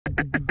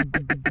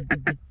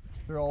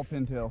They're all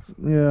pintails.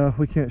 Yeah,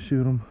 we can't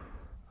shoot them.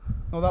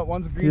 Oh, that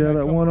one's a green. Yeah,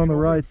 that one on the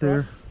right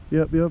there.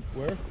 Yep.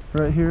 Where?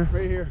 Right here.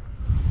 Right here.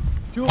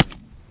 Two.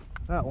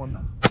 That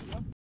one.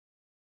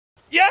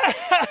 Yeah!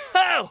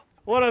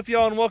 What up,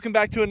 y'all, and welcome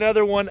back to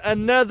another one.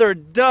 Another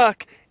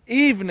duck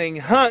evening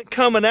hunt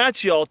coming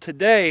at y'all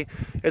today.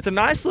 It's a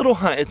nice little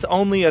hunt. It's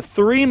only a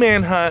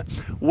 3-man hunt.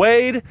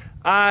 Wade,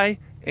 I,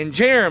 and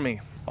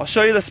Jeremy. I'll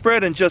show you the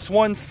spread in just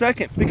 1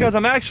 second because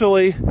I'm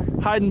actually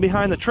hiding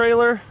behind the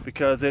trailer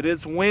because it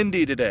is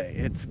windy today.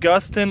 It's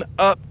gusting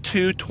up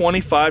to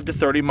 25 to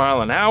 30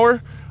 mile an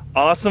hour.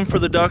 Awesome for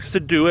the ducks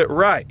to do it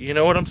right, you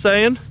know what I'm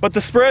saying? But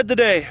the spread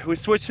today, we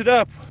switched it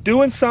up,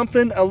 doing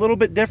something a little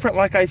bit different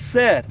like I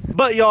said.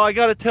 But y'all, I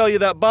gotta tell you,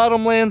 that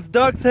Bottomlands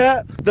Ducks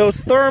hat, those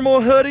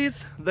thermal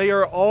hoodies, they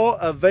are all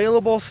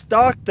available,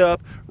 stocked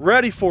up,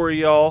 ready for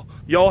y'all.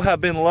 Y'all have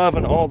been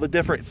loving all the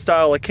different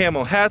style of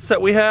camo hats that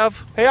we have.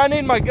 Hey, I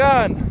need my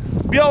gun.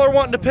 If y'all are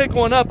wanting to pick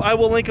one up, I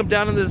will link them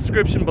down in the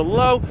description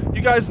below.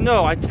 You guys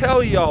know, I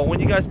tell y'all, when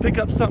you guys pick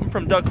up something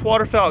from Ducks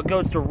Waterfowl, it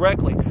goes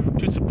directly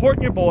to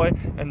supporting your boy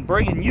and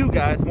bringing you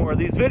guys more of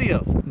these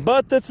videos.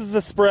 But this is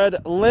the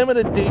spread,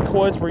 limited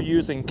decoys. We're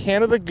using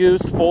Canada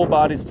Goose full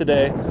bodies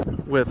today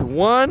with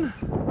 1,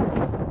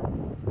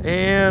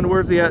 and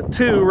where's he at?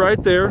 2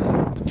 right there.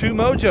 2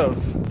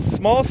 Mojos,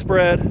 small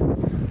spread.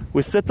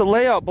 We set the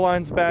layout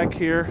blinds back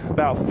here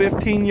about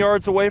 15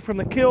 yards away from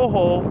the kill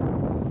hole.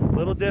 A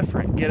little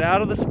different. Get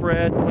out of the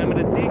spread,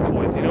 limited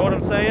decoys, you know what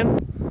I'm saying?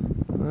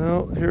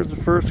 Well, here's the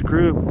first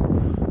group.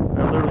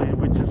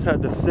 We just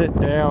had to sit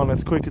down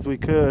as quick as we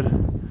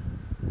could.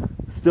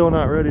 Still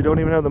not ready, don't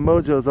even have the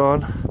Mojos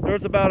on. There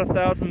was about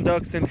 1,000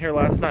 ducks in here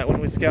last night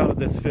when we scouted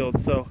this field,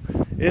 so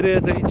it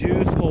is a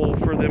juice hole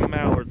for them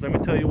mallards. Let me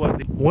tell you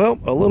what. Well,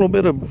 a little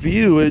bit of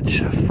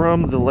viewage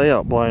from the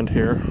layout blind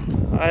here.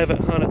 I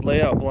haven't hunted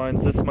layout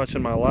blinds this much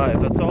in my life.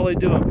 That's all they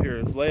do up here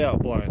is layout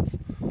blinds.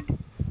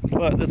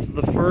 But this is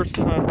the first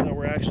hunt that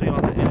we're actually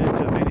on the edge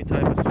of any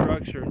type of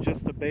structure,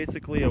 just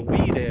basically a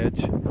weed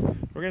edge.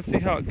 We're gonna see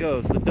how it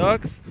goes. The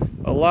ducks,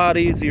 a lot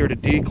easier to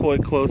decoy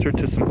closer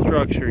to some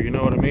structure, you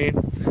know what I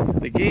mean?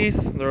 The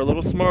geese, they're a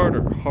little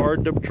smarter,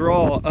 hard to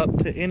draw up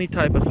to any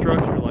type of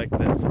structure like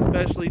this,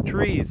 especially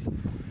trees.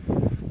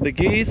 The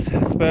geese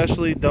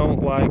especially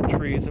don't like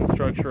trees and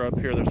structure up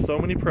here. There's so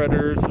many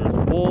predators, there's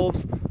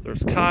wolves,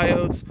 there's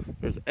coyotes,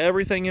 there's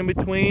everything in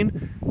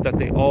between that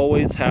they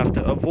always have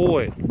to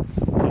avoid.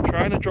 So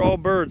trying to draw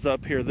birds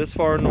up here this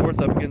far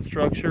north up against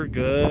structure,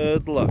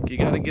 good luck. You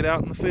gotta get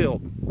out in the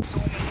field.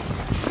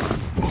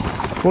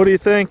 What do you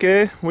think,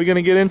 eh? We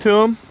gonna get into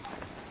them?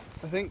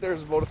 I think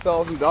there's about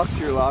 1,000 ducks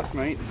here last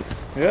night.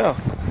 Yeah.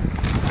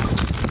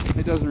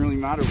 It doesn't really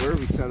matter where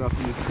we set up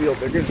in this field.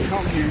 They're gonna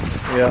come here.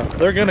 Yeah,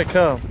 they're gonna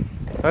come.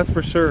 That's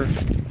for sure.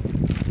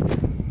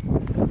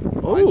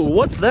 Oh,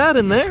 what's that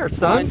in there,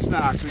 son? Blind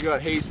snacks. We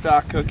got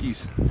haystack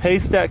cookies.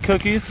 Haystack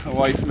cookies? My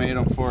wife made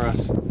them for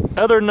us.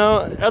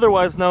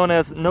 Otherwise known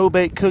as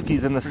no-bake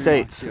cookies in the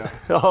States. Much,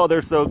 yeah. Oh,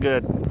 they're so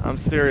good. I'm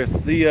serious.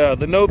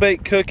 The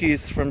no-bake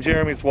cookies from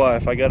Jeremy's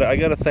wife, I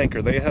gotta thank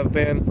her. They have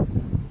been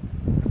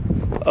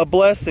a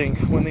blessing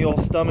when the old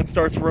stomach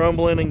starts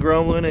rumbling and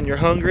grumbling and you're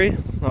hungry.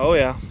 Oh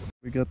yeah.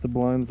 We got the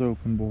blinds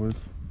open, boys.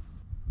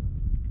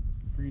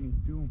 Greeny,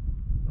 do them.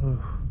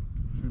 Oh.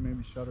 Should we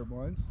maybe shut our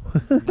blinds?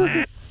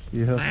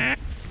 Yeah.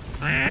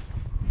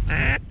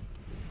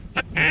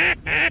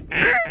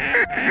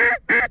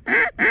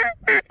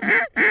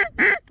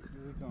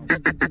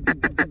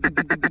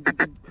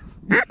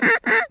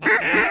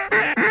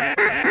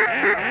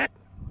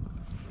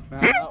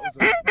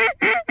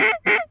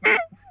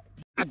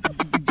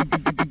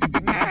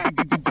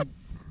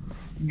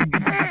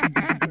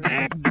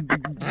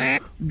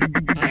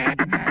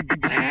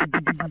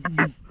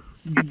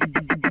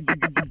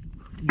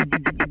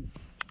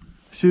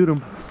 Shoot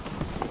him.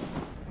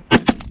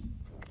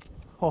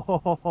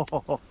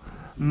 Oh,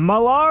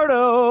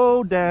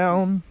 Malardo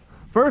down.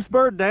 First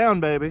bird down,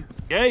 baby.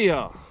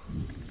 Yeah.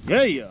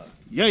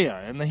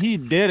 And he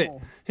did it.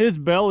 His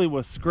belly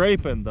was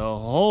scraping the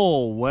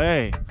whole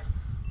way.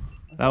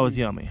 That was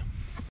yummy.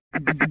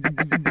 Shoot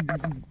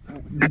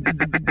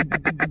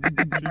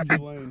your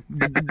lane.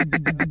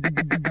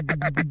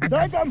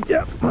 Take him.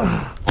 Yep.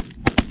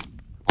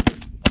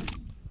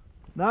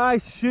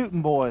 Nice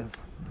shooting, boys.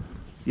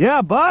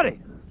 Yeah, buddy.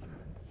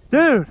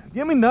 Dude,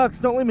 give me nucks.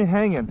 Don't leave me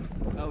hanging.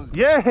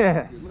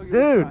 Yeah,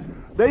 dude.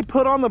 They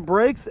put on the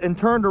brakes and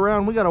turned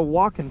around. We got a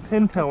walking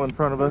pintail in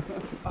front of us.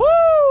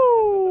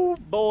 Woo!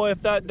 Boy,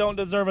 if that don't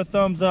deserve a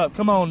thumbs up.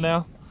 Come on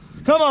now.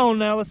 Come on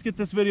now. Let's get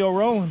this video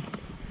rolling.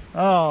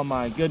 Oh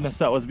my goodness,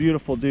 that was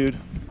beautiful, dude.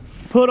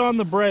 Put on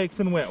the brakes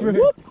and went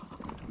whoop.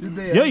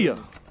 Yeah.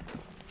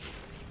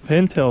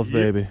 Pintails,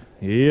 baby.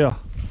 Yeah.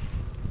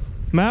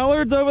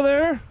 Mallards over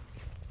there?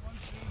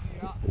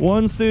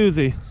 One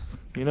Susie.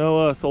 You know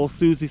us, old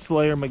Susie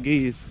Slayer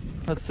McGee's.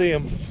 Let's see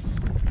him.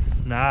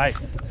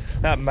 Nice.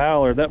 That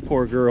mallard, that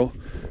poor girl.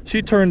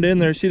 She turned in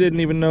there, she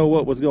didn't even know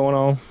what was going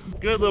on.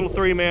 Good little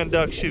 3-man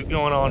duck shoot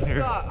going on here.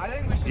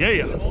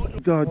 Yeah.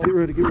 God, get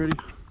ready, get ready.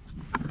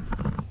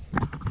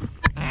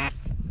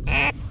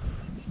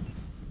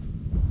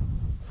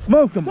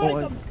 Smoke them,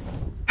 boys.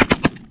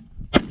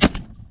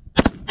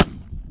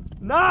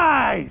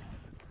 Nice.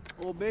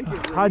 We'll make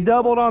it. I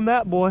doubled on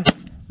that, boy.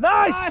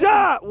 Nice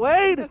shot,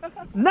 Wade.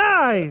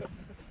 Nice.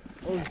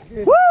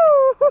 Woo!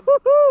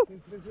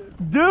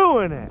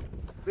 Doing it.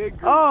 Big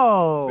group.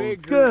 Oh,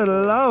 Big good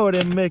group. Lord,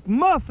 and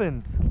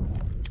McMuffins.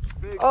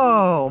 Big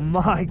Oh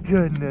my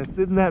goodness,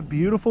 isn't that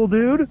beautiful,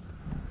 dude?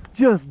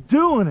 Just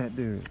doing it,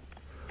 dude.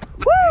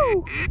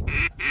 Woo!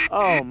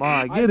 Oh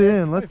my, get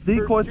in. Let's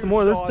decoy some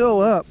more. They're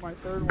still up. My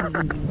third one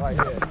I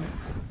hit.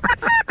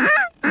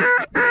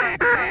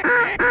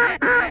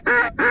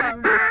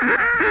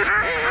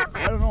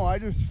 I don't know, I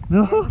just,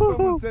 whenever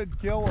someone said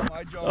kill him,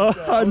 I jumped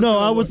up. No,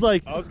 I was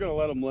like, I was gonna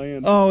let him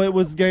land. oh, it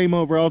was game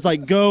over. I was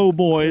like, go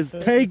boys,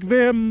 take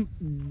them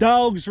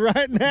dogs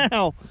right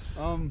now.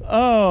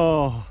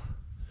 Oh,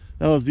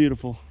 that was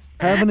beautiful.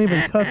 Haven't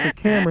even cut the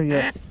camera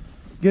yet.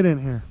 Get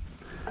in here.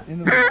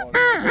 Into the water.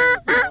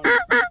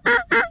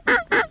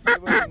 Get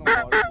in the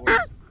water, boys.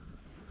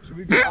 Should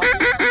we go out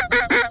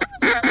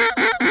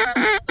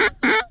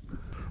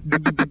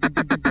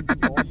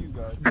all you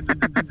guys.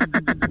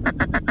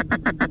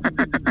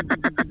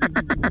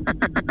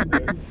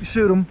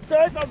 Shoot them.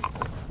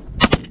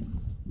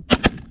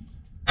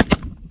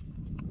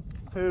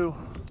 Two.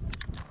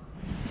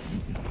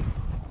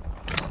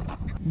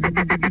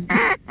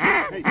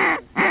 Hey,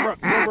 cover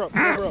up, cover up,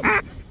 cover up. I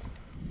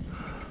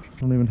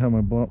don't even have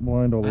my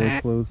blind all the way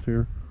closed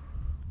here.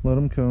 Let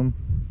them come.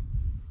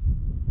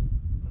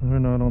 They're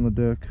not on the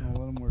deck. No,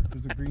 let them work.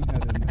 There's a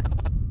greenhead in there.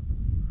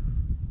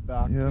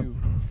 Back too.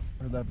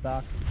 Or that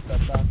back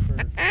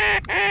bird. I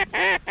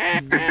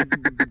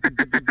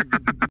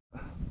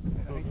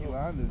think he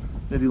landed.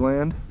 Did he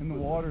land? In the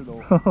water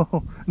though.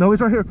 Oh, no,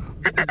 he's right here.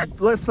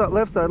 Left side,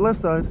 left side,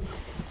 left side.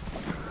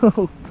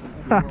 Oh.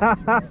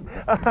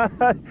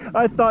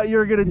 I thought you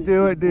were gonna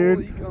do it,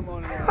 dude.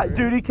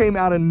 Dude, he came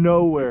out of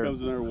nowhere.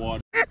 Comes in our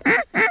water.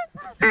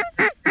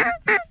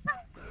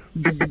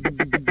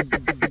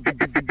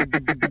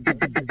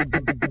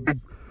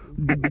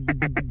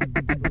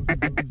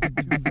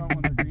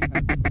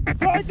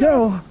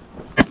 Go.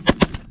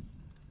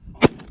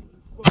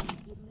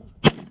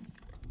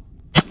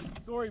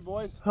 Sorry,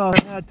 boys. Oh,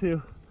 I had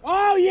to.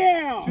 Oh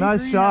yeah!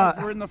 Nice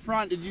shot. We're in the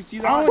front. Did you see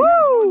that?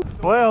 Woo!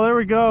 Well, there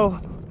we go.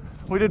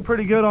 We did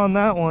pretty good on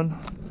that one.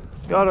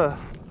 Got a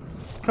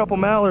couple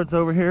mallards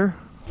over here.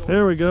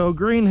 There we go,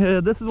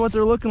 greenhead. This is what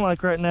they're looking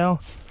like right now.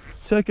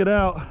 Check it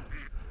out.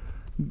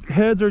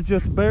 Heads are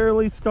just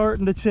barely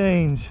starting to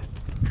change.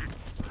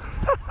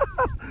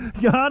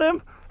 Got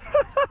him?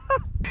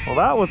 Well,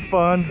 that was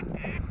fun.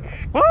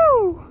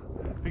 Woo!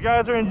 If you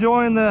guys are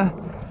enjoying the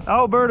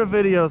Alberta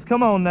videos,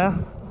 come on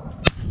now.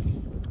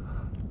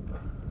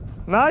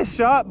 Nice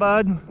shot,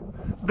 bud.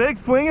 Big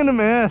swing and a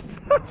miss.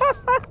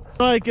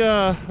 Like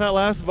that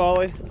last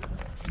volley,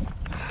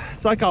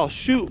 it's like I'll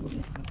shoot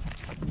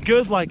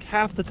good like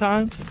half the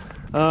time.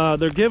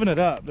 They're giving it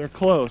up. They're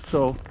close.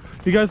 So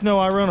you guys know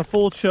I run a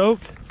full choke.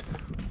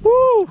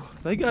 Woo!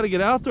 They got to get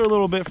out there a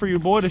little bit for your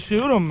boy to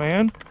shoot them,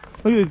 man.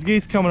 Look at these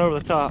geese coming over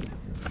the top.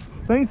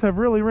 Things have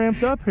really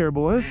ramped up here,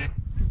 boys.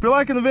 If you're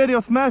liking the video,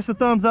 smash the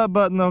thumbs up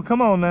button though.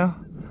 Come on now.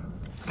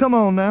 Come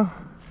on now.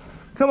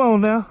 Come on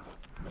now.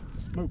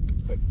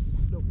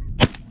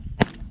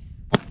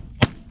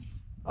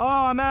 Oh,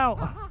 I'm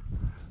out.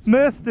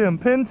 Missed him.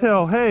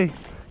 Pintail. Hey,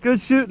 good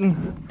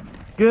shooting.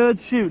 Good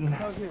shooting.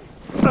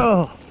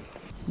 Oh.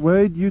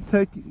 Wade, you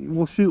take,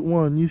 we'll shoot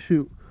one. You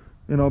shoot,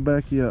 and I'll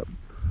back you up.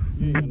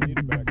 You ain't gonna need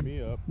to back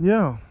me up.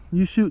 Yeah,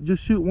 you shoot,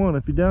 just shoot one.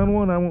 If you down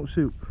one, I won't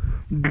shoot.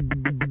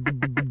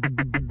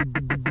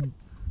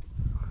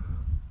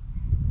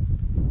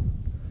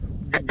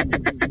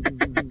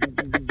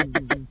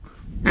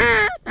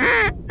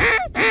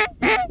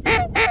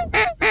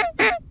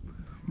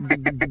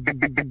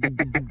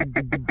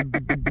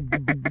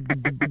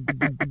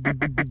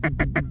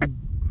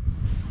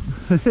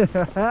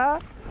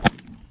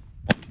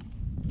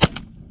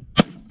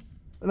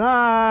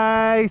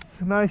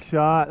 Nice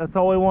shot. That's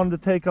all we wanted to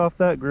take off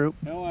that group.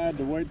 Hell, I had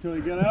to wait till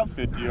he got out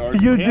 50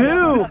 yards. You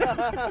do.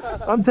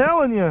 I'm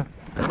telling you.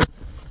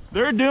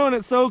 They're doing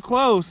it so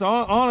close.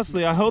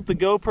 Honestly, I hope the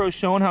GoPro's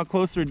showing how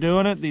close they're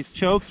doing it. These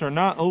chokes are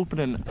not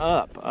opening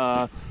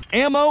up.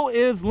 Ammo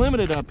is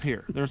limited up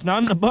here. There's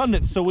not an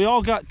abundance, so we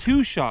all got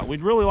 2-shot.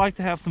 We'd really like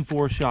to have some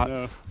 4-shot,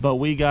 yeah. But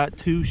we got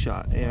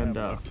 2-shot,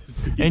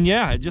 and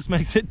yeah, it just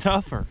makes it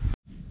tougher.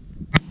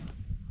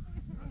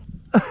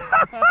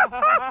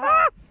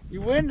 You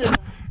winded.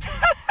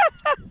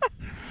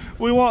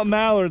 We want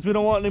mallards. We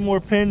don't want any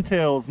more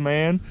pintails,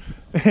 man.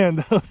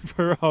 And those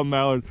burrow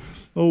mallards.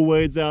 Oh,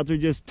 Wade's out there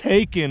just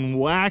taking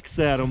whacks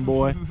at them,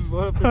 boy.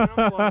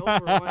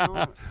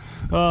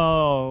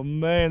 Oh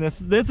man,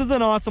 this is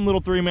an awesome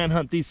little 3-man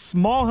hunt. These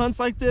small hunts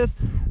like this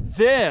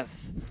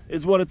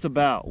is what it's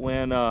about.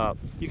 When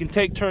you can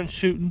take turns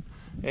shooting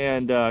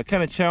and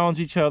kind of challenge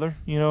each other.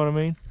 You know what I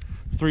mean?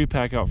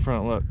 3-pack out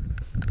front. Look.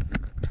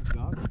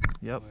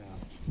 Yep.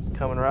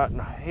 Coming right in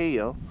the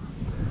heel.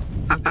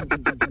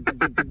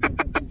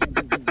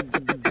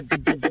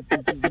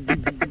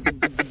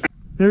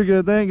 You're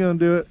good. They ain't gonna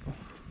do it.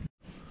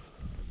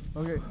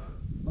 Okay.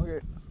 Okay.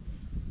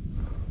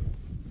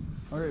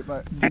 Alright,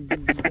 bye.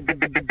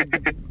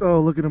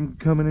 Oh, look at them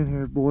coming in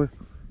here, boy.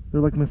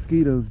 They're like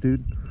mosquitoes,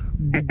 dude.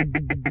 Shoot the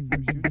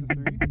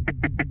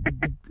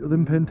 3? Are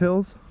them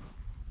pintails?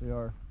 They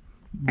are.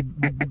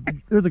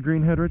 There's a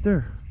greenhead right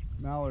there.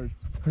 Mallard.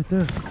 Right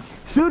there.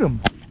 Shoot him.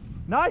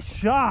 Nice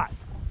shot.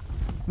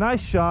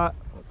 Nice shot.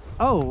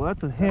 Oh,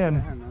 that's a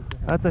hen.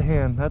 That's a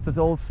hen. That's his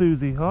old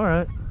Susie. All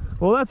right.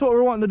 Well, that's what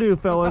we're wanting to do,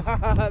 fellas.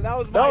 that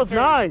was my That was turn.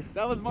 nice.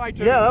 That was my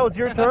turn. Yeah, that was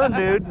your turn,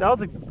 dude. That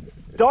was a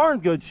darn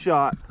good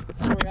shot.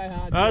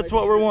 That's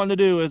what we're wanting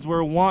to do, is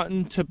we're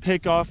wanting to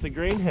pick off the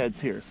greenheads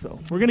here. So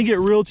we're going to get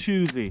real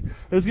choosy.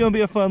 This is going to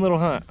be a fun little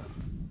hunt.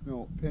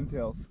 No,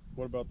 pintails.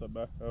 What about that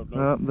back? Oh,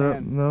 no.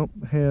 No,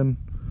 hen.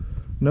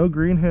 No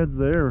greenheads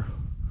there.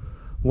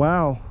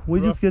 Wow. We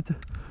Rough. just get to...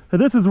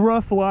 This is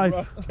rough life.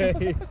 Rough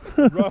day.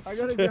 Rough I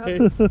gotta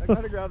day.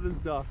 grab this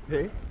duck,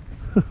 hey?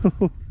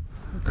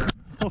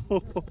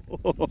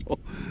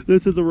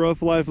 This is a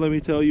rough life, let me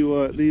tell you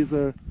what. These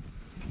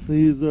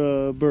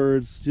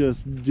birds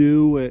just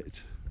do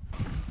it.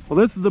 Well,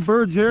 this is the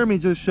bird Jeremy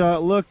just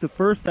shot. Look, the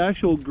first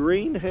actual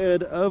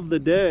greenhead of the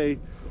day.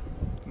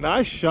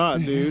 Nice shot,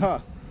 dude. Yeah.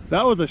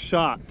 That was a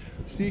shot.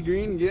 See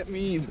green, get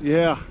mean.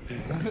 Yeah.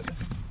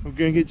 I'm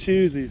gonna get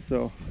choosy,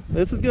 so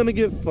this is gonna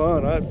get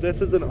fun.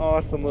 This is an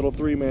awesome little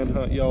 3-man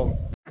hunt, y'all.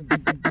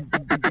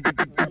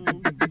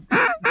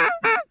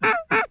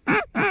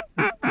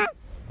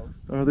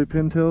 Are they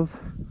pintails?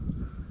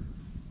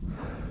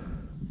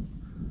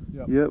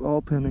 Yep,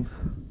 all pennies.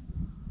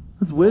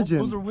 That's widgeon.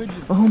 Those are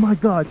widgeons. Oh my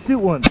God, shoot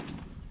one.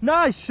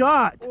 Nice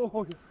shot.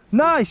 Oh,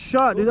 Nice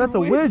shot, dude. Those That's a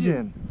are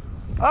widgeon.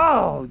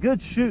 Oh,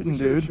 good shooting,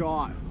 dude.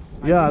 shot.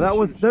 Yeah, that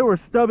was, they were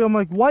stubby. I'm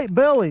like, white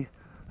belly.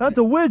 That's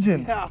a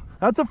widgeon. Yeah.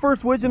 That's the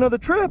first widgeon of the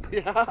trip.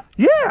 Yeah.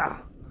 Yeah.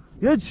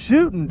 Good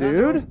shooting,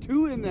 There was dude.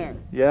 2 in there.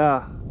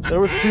 Yeah, there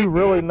was 2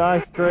 really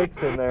nice drakes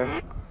in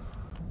there.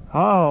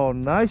 Oh,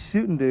 nice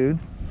shooting, dude.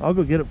 I'll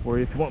go get it for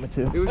you if you want me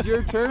to. It was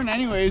your turn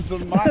anyways, so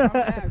I'm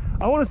next.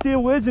 I want to see a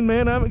widgeon,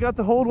 man. I haven't got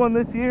to hold one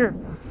this year.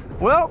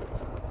 Well,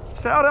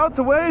 shout out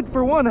to Wade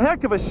for one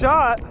heck of a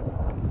shot.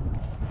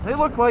 They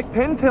look like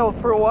pintails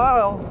for a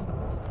while.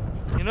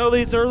 You know,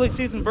 these early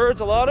season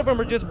birds, a lot of them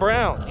are just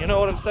brown. You know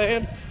what I'm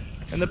saying?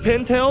 And the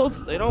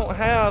pintails, they don't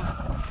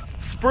have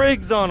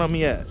sprigs on them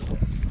yet.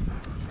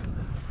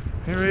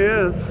 Here he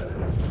is.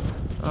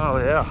 Oh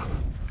yeah.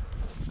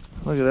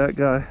 Look at that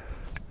guy.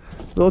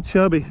 Little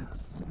chubby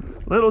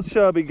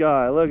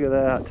guy. Look at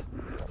that.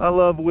 I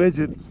love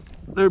widgeon.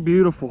 They're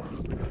beautiful.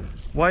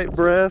 White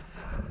breasts.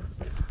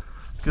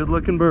 Good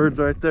looking birds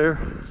right there.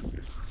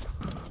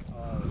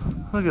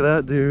 Look at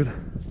that dude.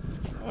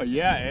 Oh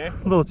yeah, eh?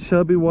 Little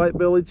chubby white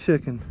bellied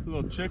chicken.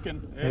 Little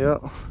chicken. Eh? Yeah.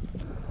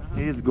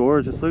 He's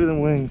gorgeous. Look at them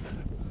wings.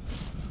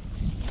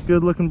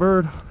 Good looking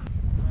bird.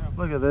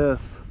 Look at this.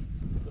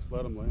 Just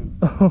let him land.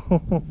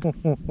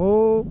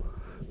 Oh,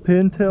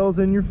 pintails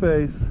in your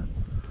face.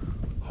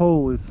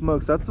 Holy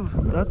smokes, that's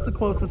the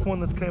closest one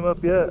that's came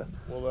up yet.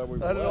 Well, that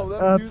we I don't know.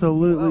 That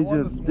Absolutely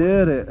dude's- just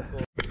did it.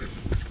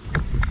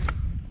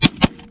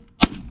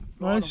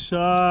 Nice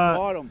shot.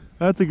 Got him.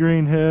 That's a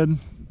greenhead.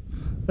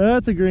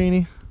 That's a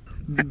greenie.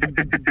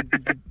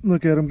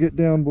 Look at him get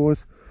down, boys.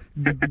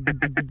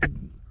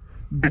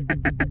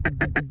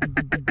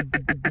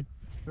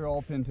 They're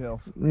all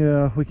pintails.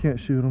 Yeah, we can't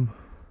shoot them.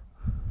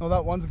 No,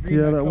 that one's a green.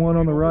 Yeah, that one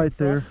on the right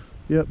there.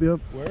 Yep.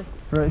 Where?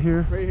 Right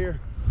here. Right here.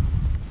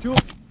 2.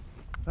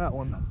 That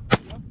one.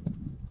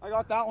 I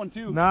got that one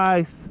too.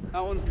 Nice.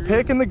 That one's green.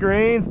 Picking the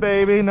greens,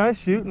 baby. Nice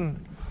shooting.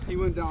 He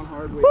went down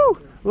hard. Woo!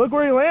 Look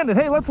where he landed.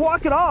 Hey, let's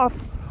walk it off.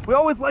 We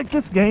always like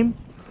this game.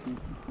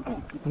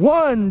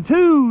 1,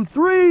 2,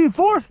 3,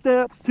 4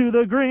 steps to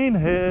the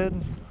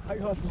greenhead. I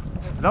got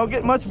Don't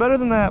get much better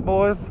than that,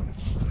 boys.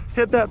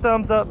 Hit that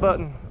thumbs up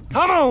button.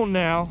 Come on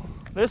now.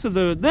 This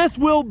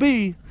will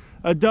be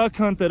a duck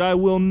hunt that I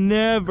will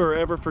never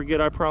ever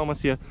forget, I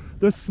promise you.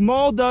 The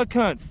small duck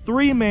hunts,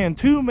 3-man,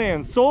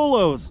 2-man,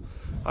 solos.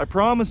 I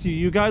promise you,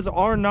 you guys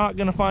are not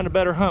gonna find a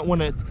better hunt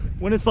when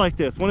it's like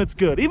this, when it's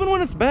good. Even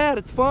when it's bad,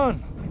 it's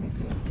fun.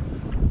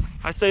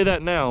 I say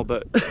that now,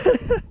 but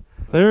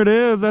there it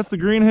is. That's the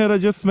greenhead I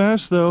just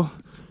smashed though.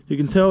 You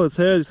can tell his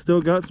head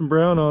still got some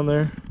brown on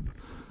there.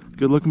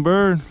 Good looking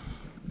bird.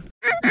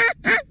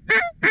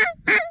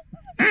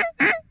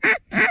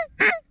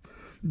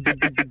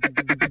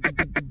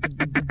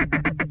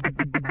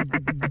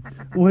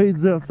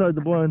 Wade's outside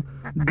the blind.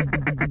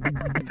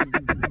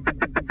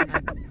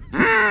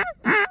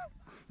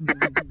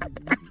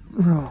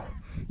 Oh.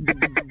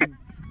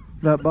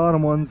 That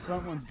bottom one's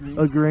front one's green.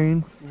 a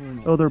green.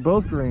 Oh, they're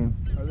both green.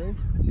 Are they? I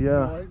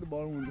Yeah. like the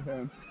bottom one's a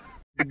hand.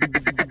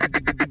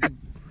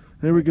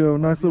 There we go.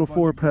 Nice little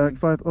 4-pack.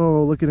 5.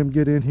 Oh, look at him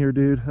get in here,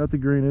 dude. That's a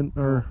green.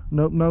 Or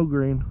nope, no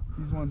green.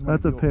 These ones.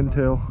 That's a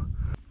pintail.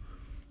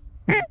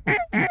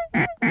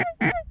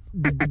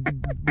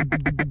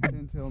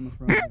 Pintail in the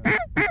front.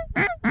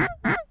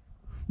 Yeah.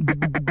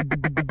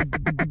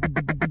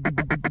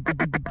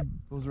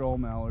 Those are all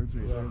mallards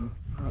right there.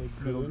 in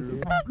the middle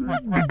group.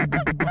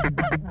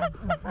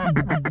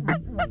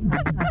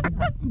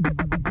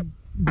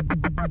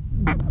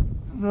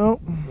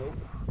 Nope.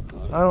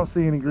 I don't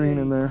see any green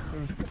in there.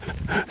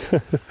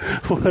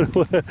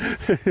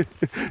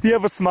 You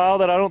have a smile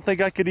that I don't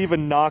think I could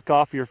even knock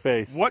off your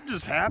face. What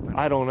just happened?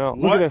 I don't know.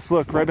 Look at this.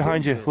 Look right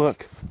behind you.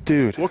 Look,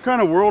 dude. What kind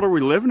of world are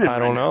we living in? I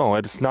don't know.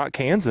 It's not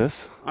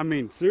Kansas. I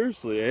mean,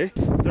 seriously, eh?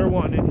 They're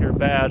wanting in here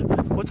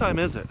bad. What time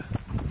is it?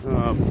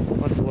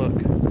 Let's look.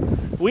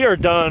 We are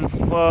done.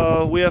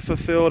 We have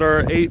fulfilled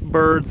our 8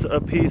 birds a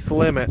piece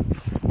limit.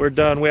 We're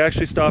done. We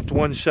actually stopped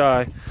one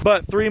shy,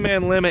 but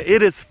 3-man limit.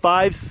 It is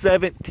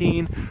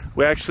 5:17.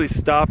 We actually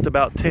stopped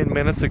about 10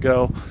 minutes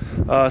ago.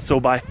 So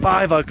by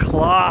 5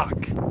 o'clock,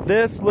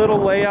 this little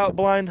layout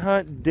blind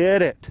hunt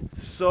did it.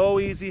 So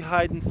easy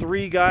hiding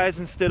 3 guys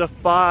instead of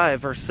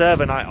 5 or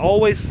 7. I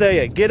always say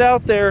it. Get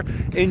out there,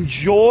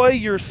 enjoy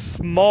your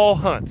small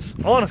hunts.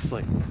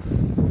 Honestly.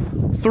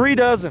 3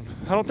 dozen.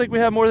 I don't think we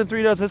have more than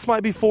 3 dozen. This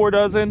might be 4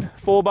 dozen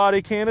full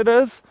body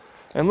Canadas.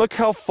 And look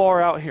how far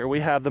out here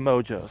we have the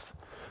mojos.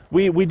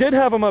 We did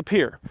have them up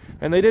here,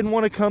 and they didn't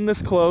want to come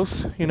this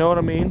close. You know what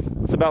I mean?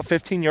 It's about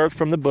 15 yards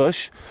from the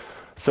bush.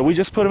 So we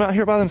just put them out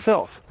here by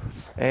themselves.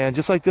 And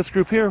just like this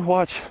group here,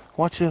 watch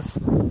this.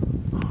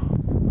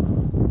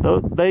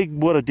 They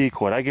would have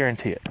decoyed, I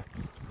guarantee it.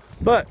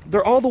 But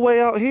they're all the way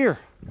out here.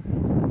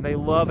 They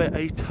love it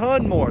a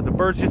ton more. The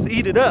birds just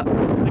eat it up.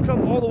 They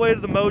come all the way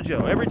to the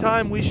mojo. Every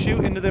time we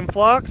shoot into them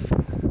flocks,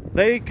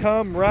 they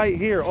come right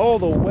here all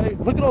the way.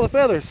 Look at all the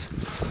feathers.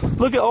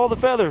 Look at all the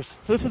feathers.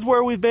 This is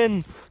where we've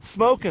been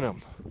smoking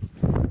them.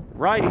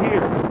 Right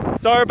here.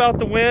 Sorry about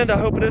the wind. I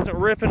hope it isn't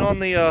ripping on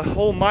the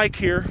whole mic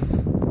here.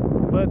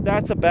 But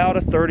that's about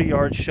a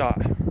 30-yard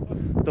shot.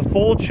 The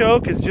full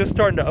choke is just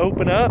starting to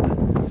open up.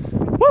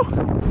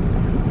 Woo!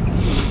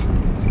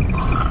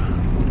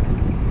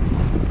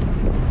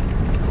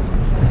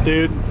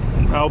 Dude,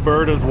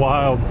 Alberta's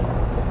wild.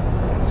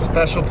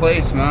 Special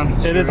place, man.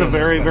 It is a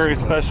very, very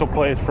special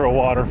place for a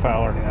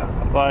waterfowler. Yeah.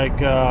 Like,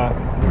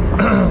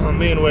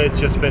 me and Wade's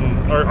just been,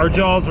 our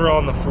jaws are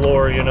on the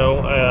floor, you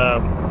know.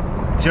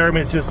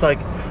 Jeremy's just like,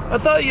 I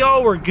thought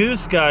y'all were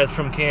goose guys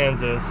from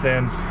Kansas.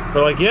 And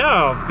they're like,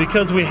 yeah,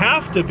 because we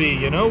have to be,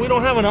 you know. We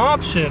don't have an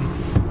option.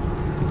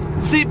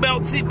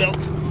 Seatbelts,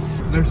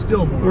 seatbelts. There's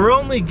still more. We're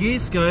only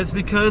geese guys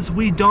because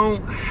we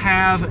don't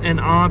have an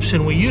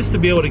option. We used to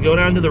be able to go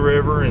down to the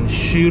river and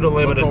shoot a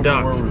limit of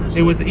ducks.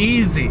 It was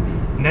easy.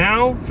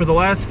 Now, for the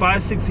last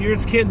 5-6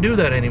 years, can't do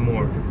that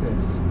anymore. Look at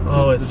this.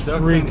 Oh, it's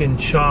freaking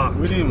chopped.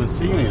 We didn't even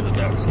see any of the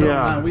ducks.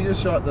 Yeah. Man, we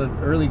just shot the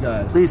early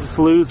guys. These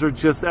sloughs are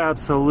just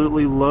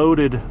absolutely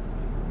loaded.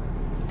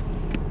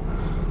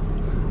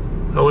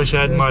 I wish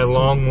I had my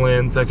long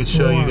lens. I could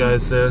show you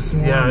guys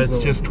this. Yeah,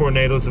 it's just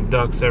tornadoes of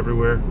ducks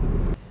everywhere.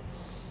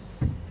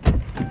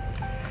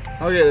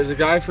 Okay, there's a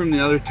guy from the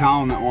other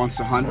town that wants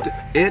to hunt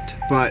it,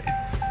 but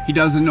he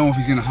doesn't know if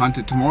he's gonna hunt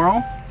it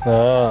tomorrow.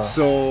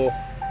 So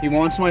he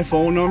wants my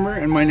phone number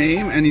and my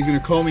name, and he's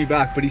gonna call me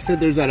back. But he said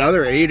there's that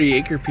other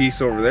 80-acre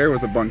piece over there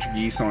with a bunch of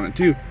geese on it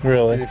too.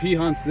 Really? And if he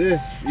hunts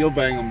this, you'll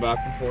bang them back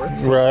and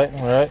forth. So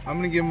right. I'm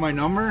gonna give him my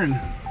number and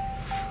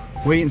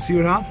wait and see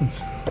what happens.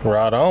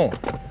 Right on.